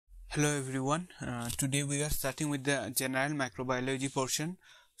Hello everyone. Today we are starting with the general microbiology portion.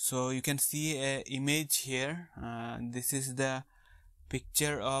 So you can see a image here. This is the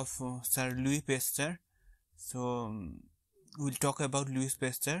picture of Sir Louis Pasteur. So we'll talk about Louis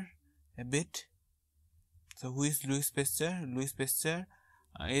Pasteur a bit. So who is Louis Pasteur? Louis Pasteur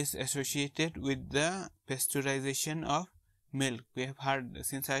is associated with the pasteurization of milk. We have heard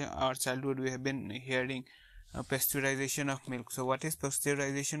since our childhood we have been hearing pasteurization of milk. So what is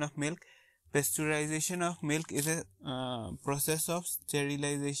pasteurization of milk? Pasteurization of milk is a process of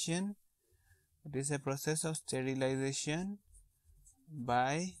sterilization. It is a process of sterilization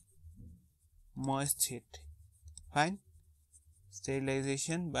by moist heat. Fine.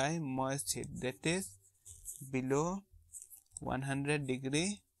 Sterilization by moist heat, that is below 100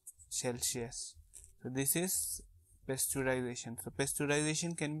 degree Celsius. So this is pasteurization. So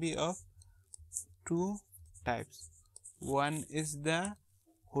pasteurization can be of two types. One is the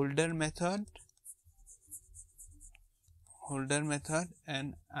Holder method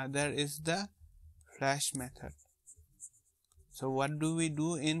and other is the flash method. So what do we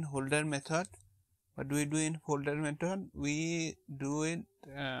do in Holder method? We do it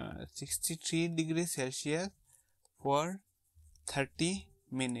 63 degrees Celsius for 30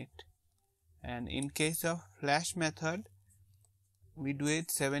 minutes, and in case of flash method we do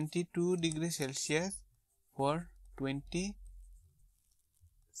it 72 degrees Celsius for 20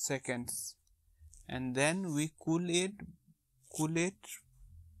 seconds, and then we cool it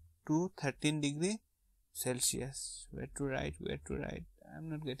to 13 degree Celsius. Where to write? I'm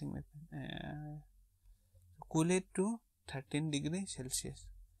not getting my pen. Cool it to 13 degree Celsius.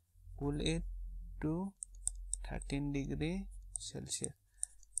 Cool it to 13 degree Celsius.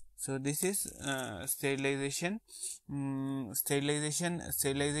 So this is sterilization.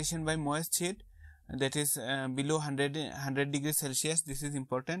 Sterilization by moist heat, that is below 100 degrees Celsius. This is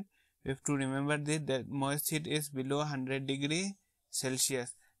important. You have to remember that moist heat is below 100 degree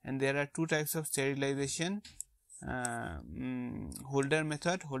Celsius, and there are two types of sterilization. Holder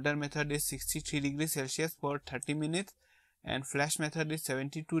method is 63 degrees Celsius for 30 minutes, and flash method is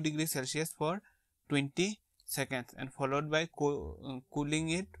 72 degrees Celsius for 20 seconds, and followed by cooling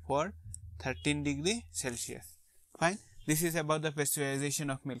it for 13 degree Celsius. Fine. This is about the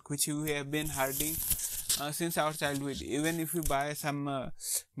pasteurization of milk, which we have been hearing since our childhood. Even if you buy some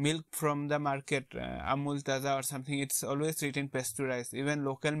milk from the market, Amul Taza or something, it's always written pasteurized. Even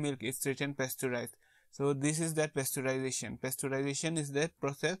local milk is written pasteurized. So this is that pasteurization. Pasteurization is that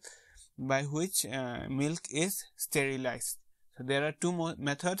process by which milk is sterilized. So there are two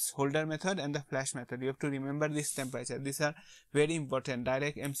methods, Holder method and the flash method. You have to remember this temperature. These are very important.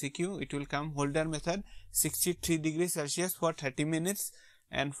 Direct MCQ, it will come Holder method 63 degrees Celsius for 30 minutes,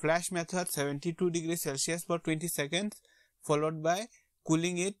 and flash method 72 degrees Celsius for 20 seconds, followed by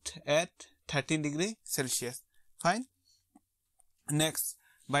cooling it at 13 degrees Celsius. Fine. Next,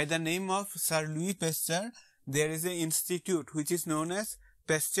 by the name of Sir Louis Pasteur, there is an institute which is known as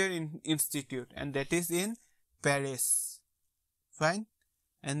Pasteur Institute, and that is in Paris. Fine.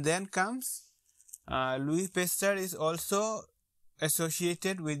 And then comes Louis Pasteur is also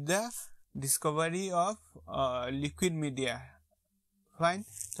associated with the discovery of liquid media. Fine.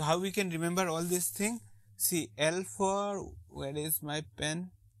 So how we can remember all these things? See, L for, where is my pen?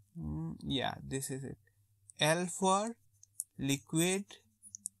 Yeah, this is it. L for liquid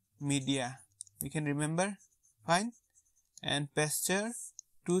media. We can remember. Fine. And Pasteur,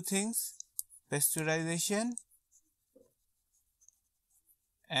 two things, pasteurization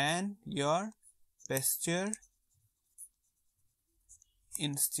and your Pasteur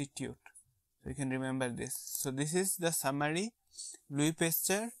Institute. So you can remember this. So this is the summary. Louis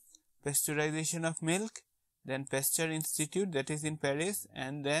Pasteur, pasteurization of milk, then Pasteur Institute, that is in Paris,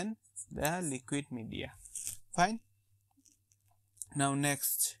 and then the liquid media. Fine. Now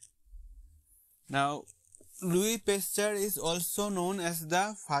next. Now Louis Pasteur is also known as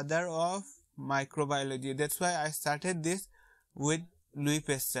the father of microbiology. That's why I started this with Louis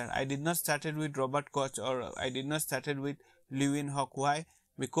Pasteur. I did not started with Robert Koch, or I did not started with Leeuwenhoek. Why?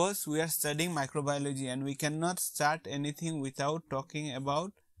 Because we are studying microbiology and we cannot start anything without talking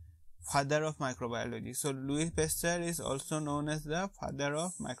about father of microbiology. So Louis Pasteur is also known as the father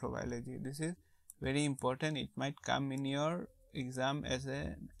of microbiology. This is very important. It might come in your exam as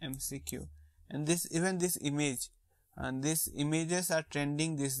an MCQ. And even this image, and these images are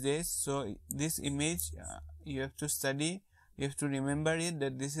trending these days. So this image you have to study. You have to remember it,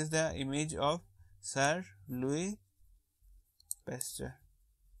 that this is the image of Sir Louis Pasteur.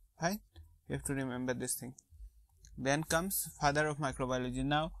 Right? You have to remember this thing. Then comes father of microbiology.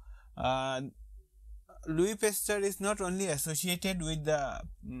 Now Louis Pasteur is not only associated with the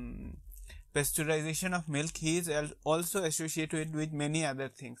pasteurization of milk, he is also associated with many other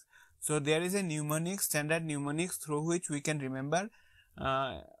things. So there is a mnemonic, standard mnemonics, through which we can remember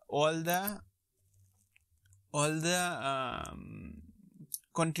all the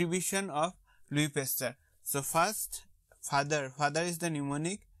contribution of Louis Pasteur. So first, father is the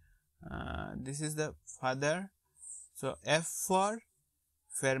mnemonic. This is the father. So F for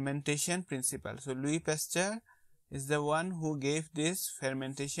fermentation principle. So Louis Pasteur is the one who gave this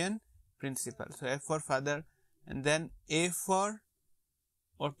fermentation principle. So F for father, and then A for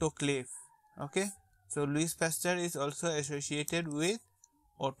autoclave. Okay, so Louis Pasteur is also associated with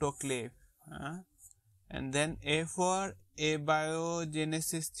autoclave. And then A for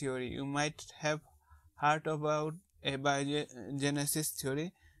abiogenesis theory. You might have heard about abiogenesis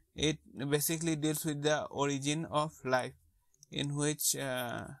theory. It basically deals with the origin of life, in which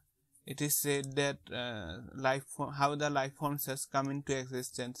it is said that how the life forms has come into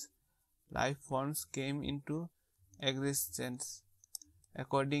existence. Life forms came into existence.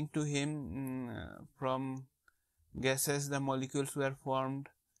 According to him, from gases the molecules were formed,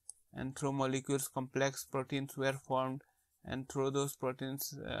 and through molecules complex proteins were formed, and through those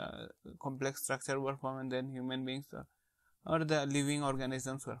proteins complex structure were formed, and then human beings or the living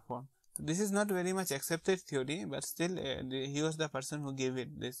organisms were formed. So this is not very much accepted theory, but still he was the person who gave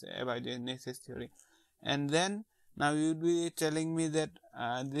it, this abiogenesis theory. And then now you would be telling me that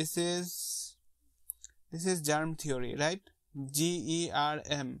this is germ theory, right?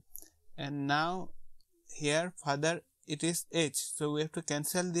 GERM. And now here father, it is H, so we have to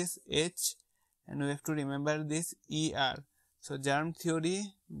cancel this H and we have to remember this ER. So germ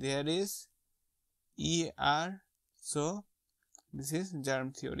theory, there is ER, so this is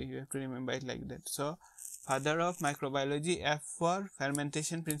germ theory. You have to remember it like that. So father of microbiology, F for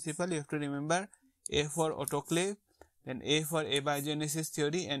fermentation principle, you have to remember A for autoclave, then A for abiogenesis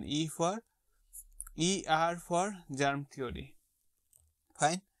theory, and ER for germ theory.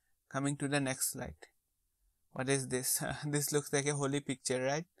 Fine. Coming to the next slide. What is this? This looks like a holy picture,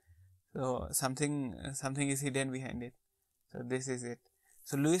 right? So something is hidden behind it. So this is it.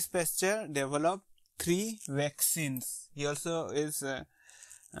 So Louis Pasteur developed 3 vaccines. He also is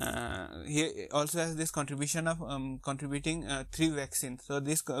he also has this contribution of contributing 3 vaccines. So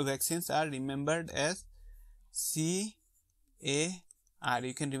these vaccines are remembered as CAR.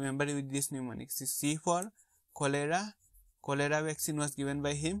 You can remember it with this mnemonic. C for cholera. Cholera vaccine was given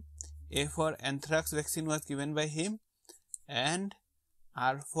by him. A for anthrax vaccine was given by him, and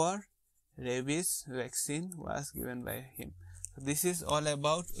R for rabies vaccine was given by him. So this is all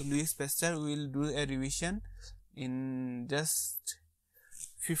about Louis Pasteur. We will do a revision in just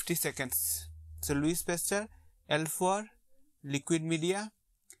 50 seconds. So Louis Pasteur, L for liquid media,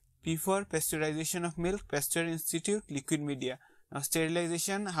 P for pasteurization of milk, Pasteur Institute, liquid media. Now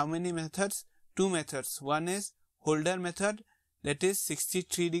sterilization, how many methods? 2 methods. One is Holder method, that is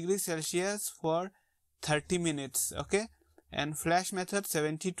 63 degrees Celsius for 30 minutes. Okay, and flash method,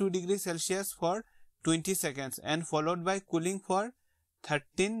 72 degrees Celsius for 20 seconds, and followed by cooling for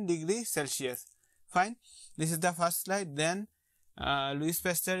 13 degrees Celsius. Fine. This is the first slide. Then Louis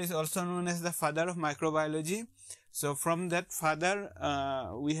Pasteur is also known as the father of microbiology. So from that father,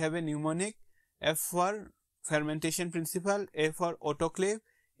 we have a mnemonic: F for fermentation principle, A for autoclave,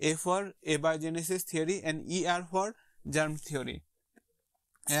 A for abiogenesis theory, and ER for germ theory.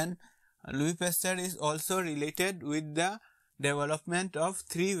 And Louis Pasteur is also related with the development of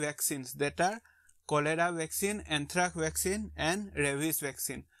 3 vaccines, that are cholera vaccine, anthrax vaccine, and rabies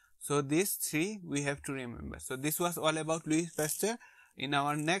vaccine. So these 3 we have to remember. So this was all about Louis Pasteur. In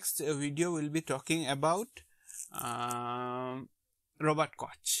our next video, we will be talking about Robert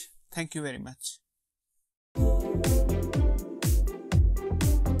Koch. Thank you very much.